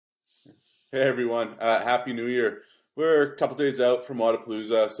Hey everyone, Happy New Year. We're a couple days out from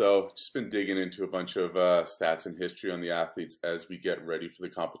Wadapalooza, so just been digging into a bunch of stats and history on the athletes as we get ready for the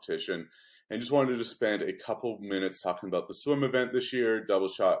competition. And just wanted to spend a couple minutes talking about the swim event this year, double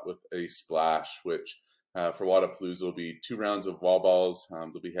shot with a splash, which for Wadapalooza will be 2 rounds of wall balls.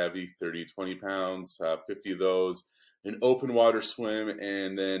 They'll be heavy, 30, 20 pounds, 50 of those, an open water swim,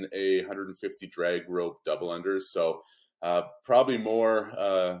 and then a 150 drag rope double unders. So probably more,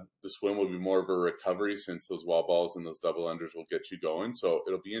 the swim will be more of a recovery since those wall balls and those double unders will get you going. So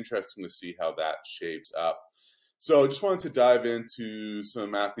it'll be interesting to see how that shapes up. So just wanted to dive into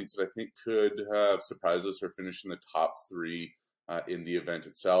some athletes that I think could surprise us or finish in the top three in the event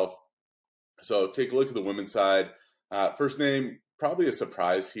itself. So take a look at the women's side. First name, probably a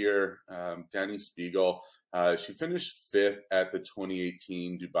surprise here, Dani Speegle. She finished fifth at the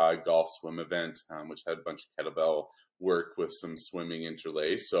 2018 Dubai Golf Swim event, which had a bunch of kettlebell work with some swimming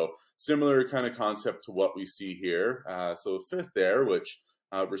interlaced. So similar kind of concept to what we see here. So fifth there, which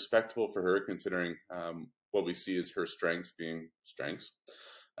respectable for her considering what we see as her strengths being strengths.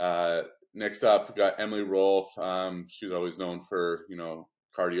 Next up, we got Emily Rolfe. She's always known for,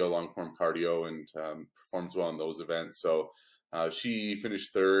 cardio, long form cardio, and performs well in those events. So she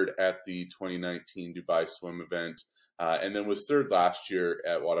finished third at the 2019 Dubai Swim event, and then was third last year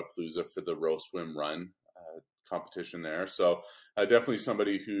at Wadapalooza for the row swim run competition there. So definitely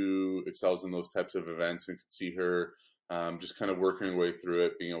somebody who excels in those types of events, and could see her just kind of working her way through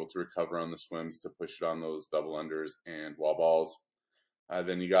it, being able to recover on the swims to push it on those double unders and wall balls.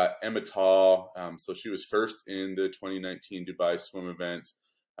 Then you got Emma Tall. So she was first in the 2019 Dubai Swim event,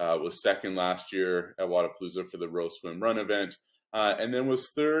 was second last year at Wadapalooza for the row swim run event, and then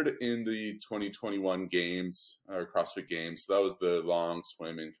was third in the 2021 games or CrossFit Games. So that was the long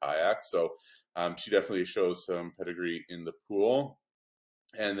swim and kayak. So she definitely shows some pedigree in the pool.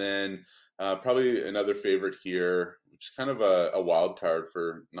 And then probably another favorite here, which is kind of a wild card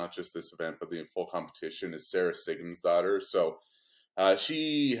for not just this event, but the full competition, is Sarah Sigmundsdottir. So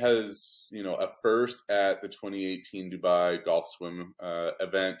she has, a first at the 2018 Dubai Golf Swim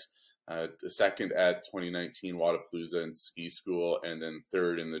event, a second at 2019 Wadapalooza and Ski School, and then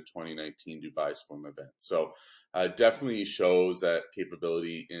third in the 2019 Dubai Swim event. So definitely shows that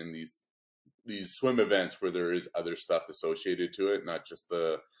capability in these swim events where there is other stuff associated to it, not just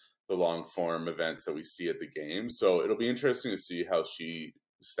the long form events that we see at the games. So it'll be interesting to see how she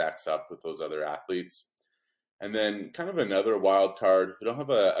stacks up with those other athletes. And then kind of another wild card, we don't have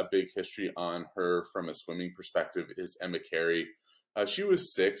a big history on her from a swimming perspective, is Emma Carey. She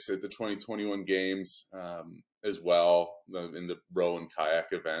was sixth at the 2021 games as well in the row and kayak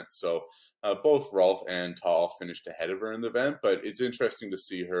event. So both Rolfe and Tall finished ahead of her in the event, but it's interesting to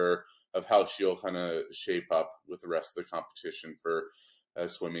see her of how she'll kind of shape up with the rest of the competition for a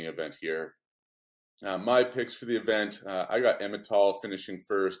swimming event here. My picks for the event, I got Emma Tall finishing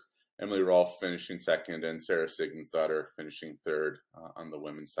first, Emily Rolfe finishing second, and Sarah Sigmundsdottir finishing third on the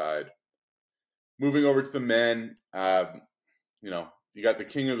women's side. Moving over to the men, you got the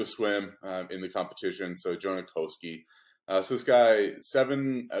king of the swim in the competition, so Jonah Koski. So this guy,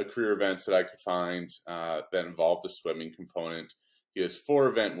 7 career events that I could find that involved the swimming component. He has 4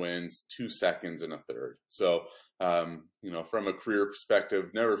 event wins, 2 seconds, and a third. So, from a career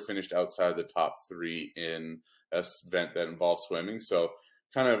perspective, never finished outside the top 3 in an event that involves swimming. So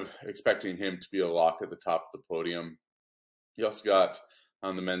kind of expecting him to be a lock at the top of the podium. You also got,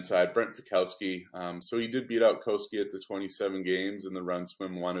 on the men's side, Brent Fikowski. So he did beat out Koski at the 27 games in the run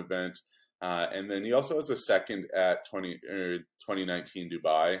swim one event. And then he also has a second at 2019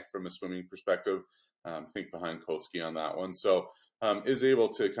 Dubai from a swimming perspective. I think behind Koski on that one. So is able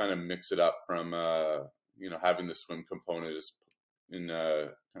to kind of mix it up from, having the swim component is in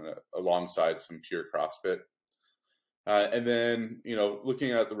kind of alongside some pure CrossFit. And then,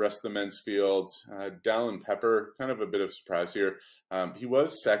 looking at the rest of the men's field, Dallin Pepper, kind of a bit of surprise here. He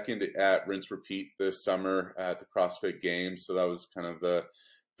was second at Rinse Repeat this summer at the CrossFit Games. So that was kind of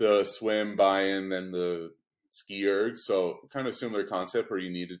the swim buy-in, then the ski erg. So kind of similar concept where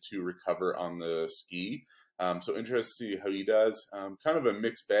you needed to recover on the ski. So interested to see how he does. Kind of a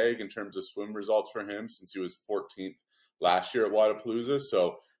mixed bag in terms of swim results for him since he was 14th last year at Wadapalooza.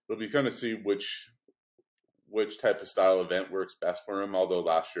 So it'll be kind of see which type of style event works best for him, although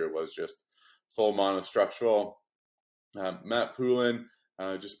last year it was just full monostructural. Matt Poulin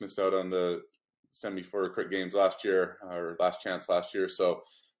just missed out on the 74 Crit Games last year, or last chance last year. So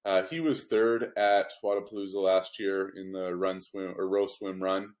he was third at Wadapalooza last year in the run swim or row swim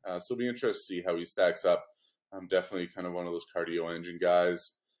run. So it'll be interesting to see how he stacks up. Definitely kind of one of those cardio engine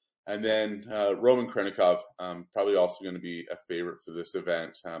guys. And then Roman Krenikov, probably also going to be a favorite for this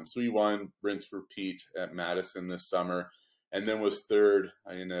event. So he won rinse repeat at Madison this summer, and then was third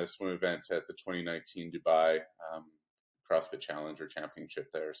in a swim event at the 2019 Dubai CrossFit Challenger Championship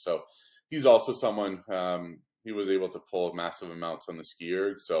there. So he's also someone, he was able to pull massive amounts on the ski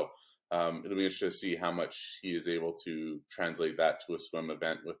erg. So it'll be interesting to see how much he is able to translate that to a swim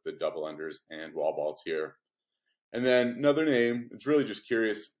event with the double unders and wall balls here. And then another name, it's really just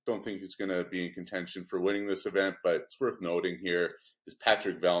curious, don't think he's going to be in contention for winning this event, but it's worth noting here, is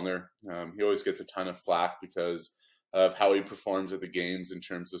Patrick Vellner. He always gets a ton of flack because of how he performs at the games in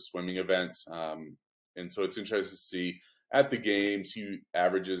terms of swimming events. And so it's interesting to see at the games, he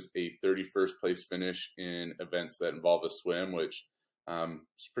averages a 31st place finish in events that involve a swim, which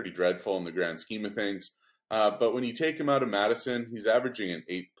is pretty dreadful in the grand scheme of things. But when you take him out of Madison, he's averaging an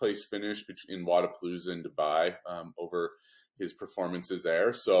 8th place finish in Wodapalooza and Dubai over his performances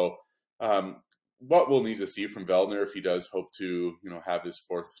there. So what we'll need to see from Vellner if he does hope to, have his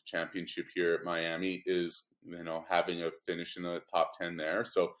 4th championship here at Miami is, having a finish in the top 10 there.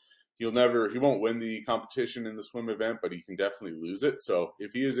 So he won't win the competition in the swim event, but he can definitely lose it. So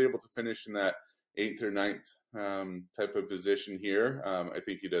if he is able to finish in that 8th or 9th type of position here, I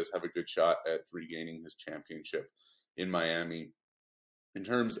think he does have a good shot at regaining his championship in Miami. In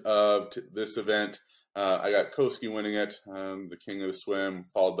terms of this event, I got Koski winning it, the king of the swim,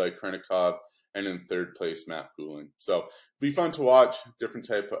 followed by Krenikov, and in 3rd place, Matt Poulin. So it'll be fun to watch. Different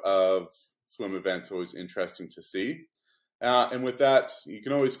type of swim events, always interesting to see. And with that, you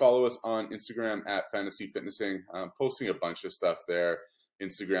can always follow us on Instagram at Fantasy Fitnessing, posting a bunch of stuff there.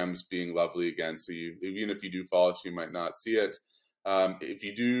 Instagram's being lovely again, so even if you do follow us, you might not see it. If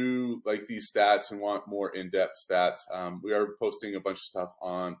you do like these stats and want more in-depth stats, we are posting a bunch of stuff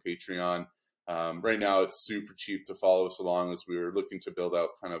on Patreon. Right now, it's super cheap to follow us along as we're looking to build out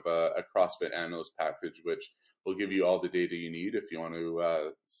kind of a CrossFit analyst package, which will give you all the data you need if you want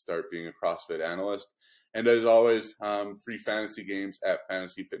to start being a CrossFit analyst. And as always, free fantasy games at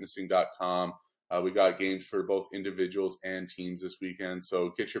fantasyfitnessing.com. We got games for both individuals and teams this weekend,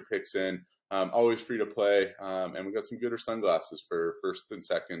 so get your picks in. Always free to play, and we got some gooder sunglasses for 1st and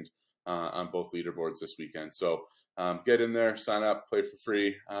 2nd on both leaderboards this weekend. So get in there, sign up, play for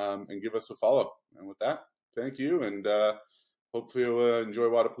free, and give us a follow. And with that, thank you, and hopefully you'll enjoy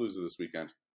Wodapalooza this weekend.